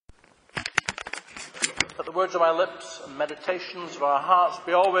Let the words of my lips and meditations of our hearts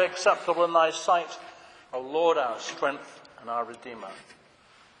be always acceptable in thy sight, O Lord, our strength and our Redeemer.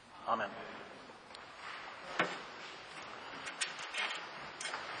 Amen.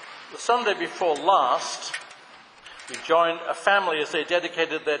 The Sunday before last, we joined a family as they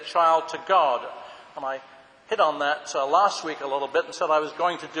dedicated their child to God. And I hit on that last week a little bit and said I was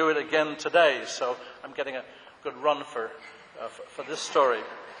going to do it again today. So I'm getting a good run for this story.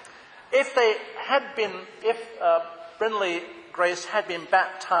 If Brindley Grace had been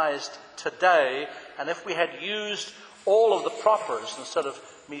baptized today, and if we had used all of the propers instead of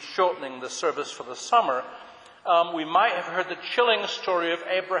me shortening the service for the summer, we might have heard the chilling story of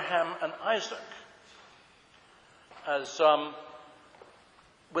Abraham and Isaac, as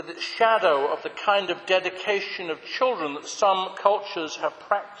with its shadow of the kind of dedication of children that some cultures have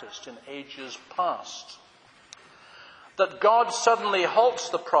practiced in ages past. That God suddenly halts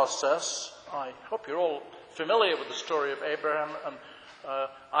the process. I hope you're all familiar with the story of Abraham and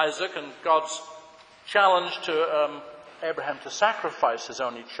Isaac and God's challenge to Abraham to sacrifice his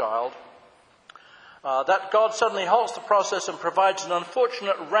only child. That God suddenly halts the process and provides an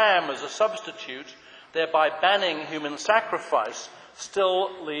unfortunate ram as a substitute, thereby banning human sacrifice,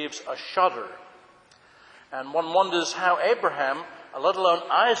 still leaves a shudder. And one wonders how Abraham, let alone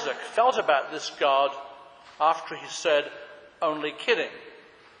Isaac, felt about this God after he said, "Only kidding,"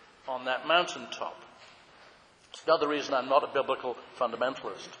 on that mountaintop. It's another reason I'm not a biblical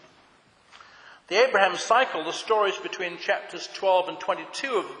fundamentalist. The Abraham cycle, the stories between chapters 12 and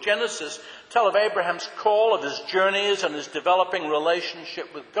 22 of Genesis, tell of Abraham's call, of his journeys, and his developing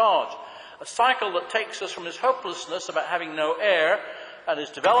relationship with God. A cycle that takes us from his hopelessness about having no heir, and his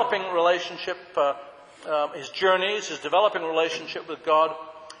developing relationship, his journeys, his developing relationship with God,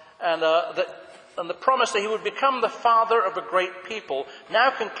 and the promise that he would become the father of a great people, now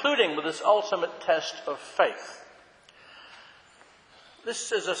concluding with this ultimate test of faith.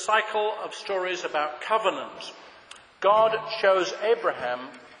 This is a cycle of stories about covenant. God chose Abraham.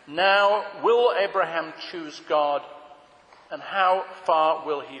 Now, will Abraham choose God? And how far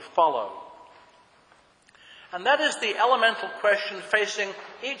will he follow? And that is the elemental question facing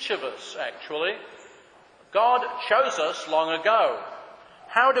each of us, actually. God chose us long ago.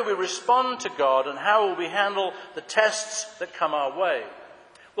 How do we respond to God, and how will we handle the tests that come our way?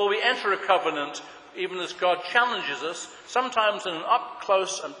 Will we enter a covenant even as God challenges us, sometimes in an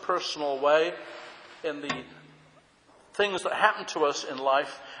up-close and personal way, in the things that happen to us in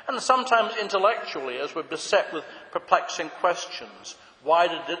life, and sometimes intellectually as we're beset with perplexing questions? Why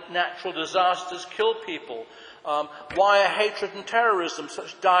did natural disasters kill people? Why are hatred and terrorism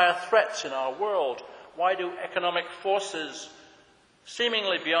such dire threats in our world? Why do economic forces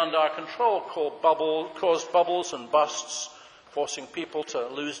seemingly beyond our control cause bubbles and busts, forcing people to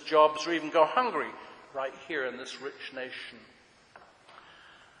lose jobs or even go hungry right here in this rich nation?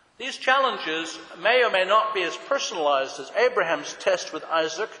 These challenges may or may not be as personalized as Abraham's test with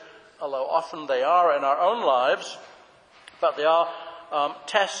Isaac, although often they are in our own lives, but they are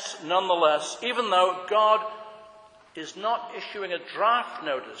tests nonetheless, even though God is not issuing a draft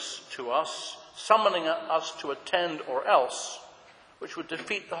notice to us, summoning us to attend or else, which would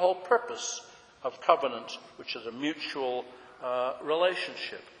defeat the whole purpose of covenant, which is a mutual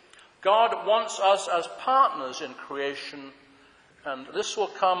relationship. God wants us as partners in creation, and this will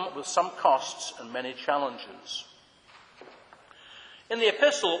come with some costs and many challenges. In the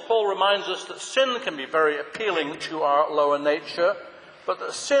epistle, Paul reminds us that sin can be very appealing to our lower nature, but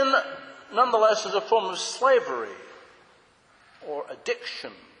that sin nonetheless is a form of slavery or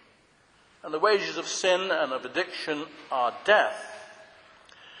addiction. And the wages of sin and of addiction are death.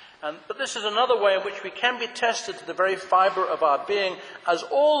 But this is another way in which we can be tested to the very fibre of our being, as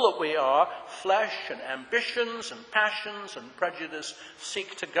all that we are, flesh and ambitions and passions and prejudice,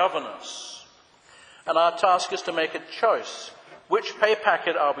 seek to govern us. And our task is to make a choice. Which pay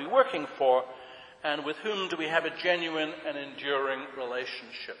packet are we working for, and with whom do we have a genuine and enduring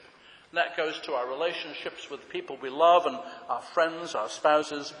relationship? And that goes to our relationships with people we love and our friends, our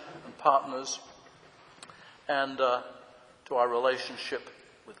spouses and partners, and to our relationship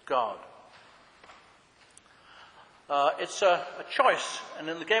with God. It's a choice, and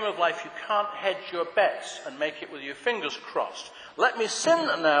in the game of life you can't hedge your bets and make it with your fingers crossed. Let me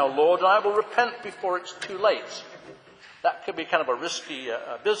sin now, Lord, and I will repent before it's too late. That could be kind of a risky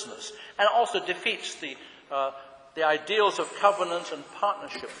business, and it also defeats the ideals of covenant and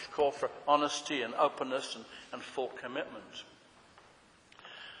partnership, which call for honesty and openness and full commitment.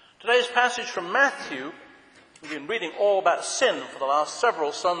 Today's passage from Matthew, we've been reading all about sin for the last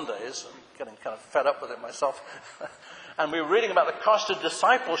several Sundays. I'm getting kind of fed up with it myself. And we were reading about the cost of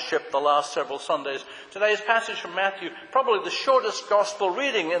discipleship the last several Sundays. Today's passage from Matthew, probably the shortest gospel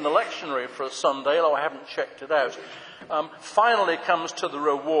reading in the lectionary for a Sunday, though I haven't checked it out, finally comes to the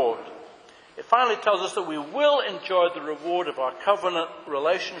reward. It finally tells us that we will enjoy the reward of our covenant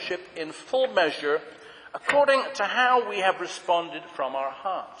relationship in full measure according to how we have responded from our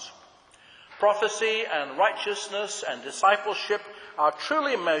hearts. Prophecy and righteousness and discipleship are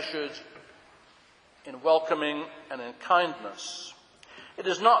truly measured in welcoming and in kindness. It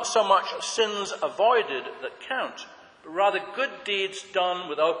is not so much sins avoided that count, but rather good deeds done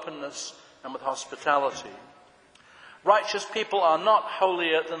with openness and with hospitality. Righteous people are not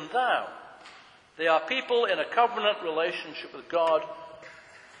holier than thou. They are people in a covenant relationship with God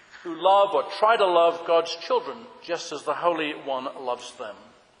who love or try to love God's children just as the Holy One loves them.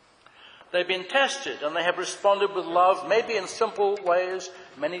 They've been tested and they have responded with love, maybe in simple ways,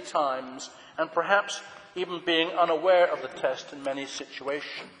 many times, and perhaps even being unaware of the test in many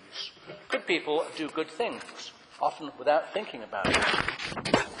situations. Good people do good things, often without thinking about it.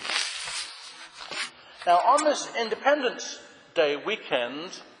 Now, on this Independence Day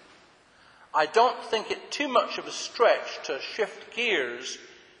weekend, I don't think it too much of a stretch to shift gears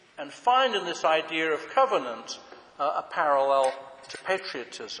and find in this idea of covenant a parallel to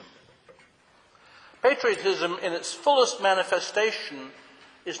patriotism. Patriotism in its fullest manifestation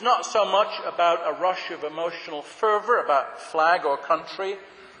is not so much about a rush of emotional fervor about flag or country,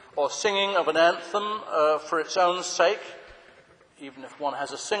 or singing of an anthem for its own sake, even if one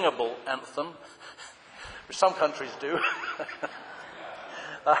has a singable anthem, which some countries do.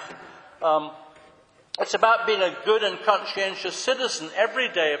 It's about being a good and conscientious citizen every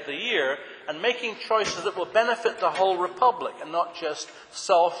day of the year and making choices that will benefit the whole republic and not just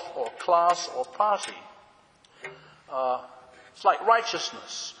self or class or party. It's like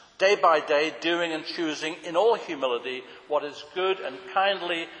righteousness, day by day doing and choosing in all humility what is good and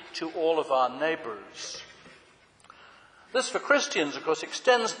kindly to all of our neighbours. This for Christians, of course,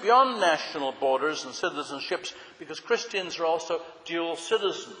 extends beyond national borders and citizenships because Christians are also dual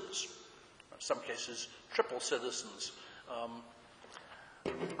citizens. In some cases, triple citizens.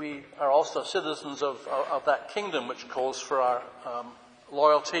 We are also citizens of that kingdom which calls for our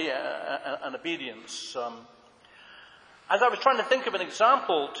loyalty and obedience. As I was trying to think of an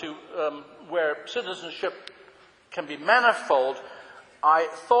example to where citizenship can be manifold, I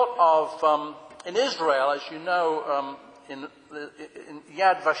thought of in Israel, as you know, in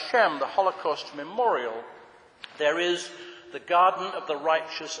Yad Vashem, the Holocaust memorial, there is the Garden of the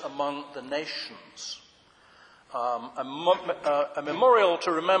Righteous Among the Nations, a memorial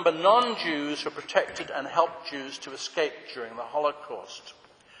to remember non-Jews who protected and helped Jews to escape during the Holocaust.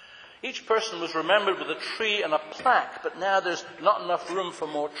 Each person was remembered with a tree and a plaque, but now there's not enough room for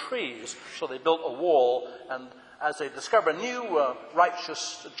more trees, so they built a wall, and as they discover new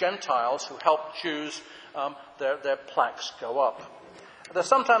righteous Gentiles who helped Jews, their plaques go up. They're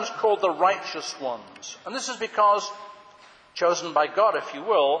sometimes called the righteous ones, and this is because, chosen by God, if you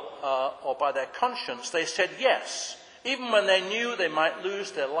will, or by their conscience, they said yes, even when they knew they might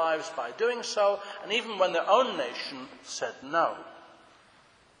lose their lives by doing so, and even when their own nation said no.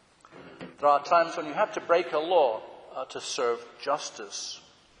 There are times when you have to break a law to serve justice.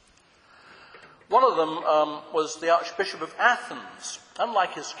 One of them was the Archbishop of Athens.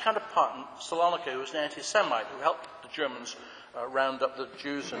 Unlike his counterpart in Salonika, who was an anti-Semite, who helped the Germans round up the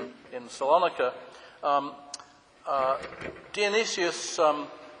Jews in Salonika, Dionysius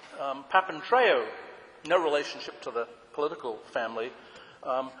Papandreou, no relationship to the political family,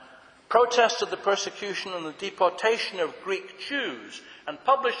 protested the persecution and the deportation of Greek Jews and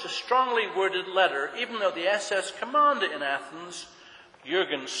published a strongly worded letter, even though the SS commander in Athens,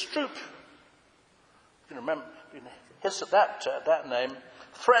 Jürgen Stroop, you can remember, you can hiss at that name,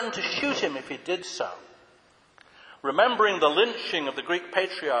 threatened to shoot him if he did so. Remembering the lynching of the Greek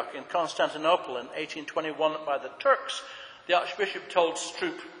patriarch in Constantinople in 1821 by the Turks, the Archbishop told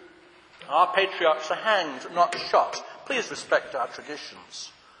Stroop, "Our patriarchs are hanged, not shot. Please respect our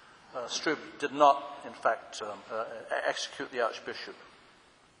traditions." Stroop did not, in fact, execute the Archbishop.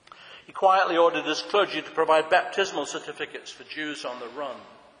 He quietly ordered his clergy to provide baptismal certificates for Jews on the run.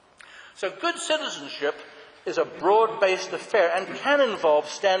 So good citizenship is a broad-based affair and can involve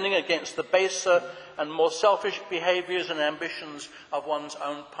standing against the baser and more selfish behaviors and ambitions of one's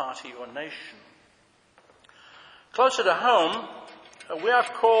own party or nation. Closer to home, we are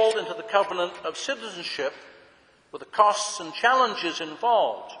called into the covenant of citizenship with the costs and challenges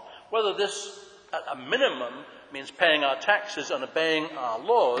involved, whether this, at a minimum, means paying our taxes and obeying our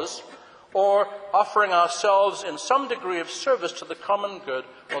laws, or offering ourselves in some degree of service to the common good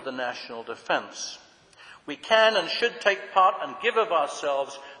or the national defense. We can and should take part and give of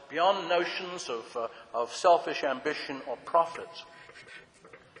ourselves beyond notions of selfish ambition or profit.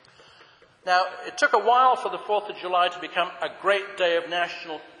 Now, it took a while for the 4th of July to become a great day of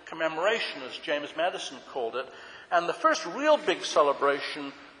national commemoration, as James Madison called it, and the first real big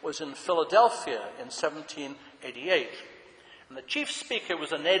celebration was in Philadelphia in 1788. And the chief speaker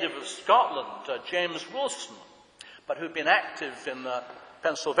was a native of Scotland, James Wilson, but who'd been active in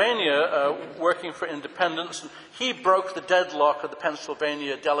Pennsylvania working for independence. And he broke the deadlock of the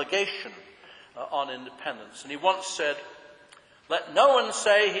Pennsylvania delegation on independence. And he once said, "Let no one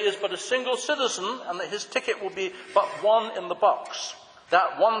say he is but a single citizen and that his ticket will be but one in the box.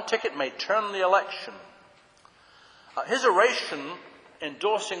 That one ticket may turn the election." His oration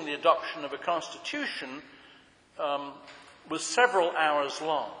endorsing the adoption of a constitution was several hours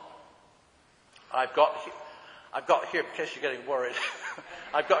long. I've got here, in case you're getting worried,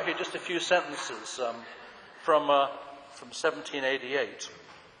 I've got here just a few sentences from 1788.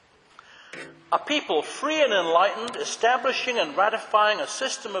 "A people free and enlightened, establishing and ratifying a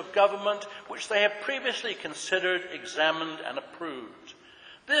system of government which they have previously considered, examined, and approved.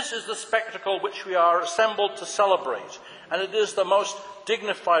 This is the spectacle which we are assembled to celebrate, and it is the most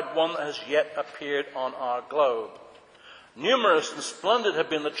dignified one that has yet appeared on our globe. Numerous and splendid have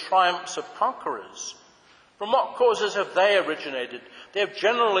been the triumphs of conquerors. From what causes have they originated? They have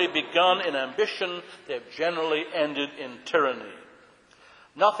generally begun in ambition, they have generally ended in tyranny.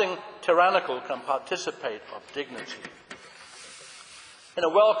 Nothing tyrannical can participate of dignity. In a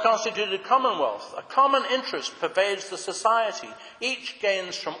well-constituted commonwealth, a common interest pervades the society. Each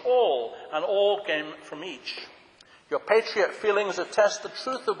gains from all, and all gain from each. Your patriot feelings attest the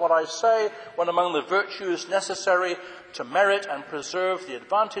truth of what I say when among the virtues necessary to merit and preserve the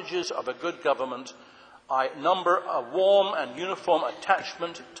advantages of a good government, I number a warm and uniform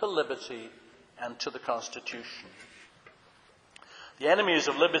attachment to liberty and to the Constitution. The enemies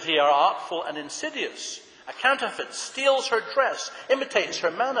of liberty are artful and insidious. A counterfeit steals her dress, imitates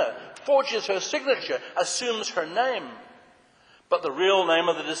her manner, forges her signature, assumes her name. But the real name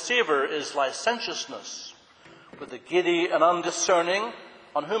of the deceiver is licentiousness. With the giddy and undiscerning,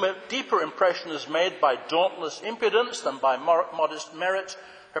 on whom a deeper impression is made by dauntless impudence than by modest merit,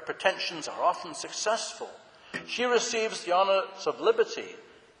 her pretensions are often successful. She receives the honors of liberty,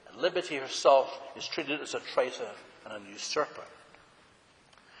 and liberty herself is treated as a traitor and an usurper.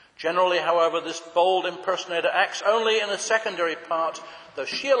 Generally, however, this bold impersonator acts only in a secondary part. Though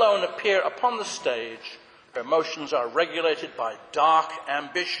she alone appear upon the stage, her motions are regulated by dark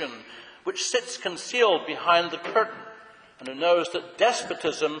ambition, which sits concealed behind the curtain, and who knows that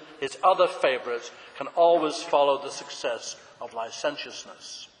despotism, his other favorite, can always follow the success of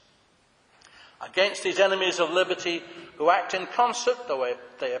licentiousness. Against these enemies of liberty, who act in concert, though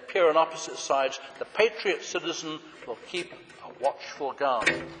they appear on opposite sides, the patriot citizen will keep a watchful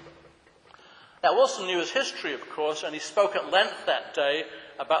guard. Now, Wilson knew his history, of course, and he spoke at length that day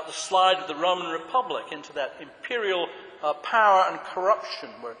about the slide of the Roman Republic into that imperial power and corruption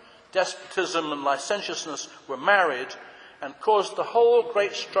where despotism and licentiousness were married and caused the whole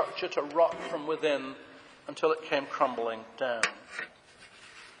great structure to rot from within until it came crumbling down.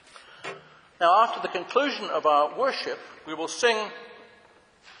 Now, after the conclusion of our worship, we will sing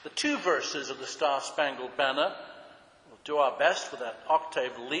the 2 verses of the Star-Spangled Banner. We'll do our best with that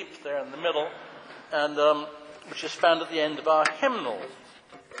octave leap there in the middle, and which is found at the end of our hymnal.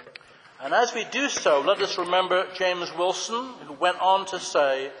 And as we do so, let us remember James Wilson, who went on to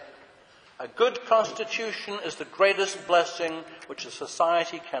say, "A good constitution is the greatest blessing which a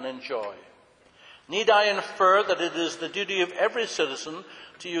society can enjoy. Need I infer that it is the duty of every citizen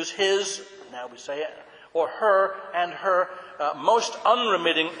to use his," now we say it, "or her and her most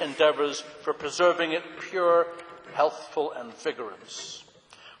unremitting endeavors for preserving it pure, healthful, and vigorous.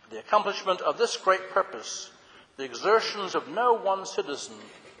 For the accomplishment of this great purpose, the exertions of no one citizen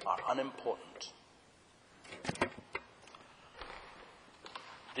are unimportant."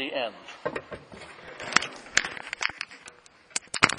 The end.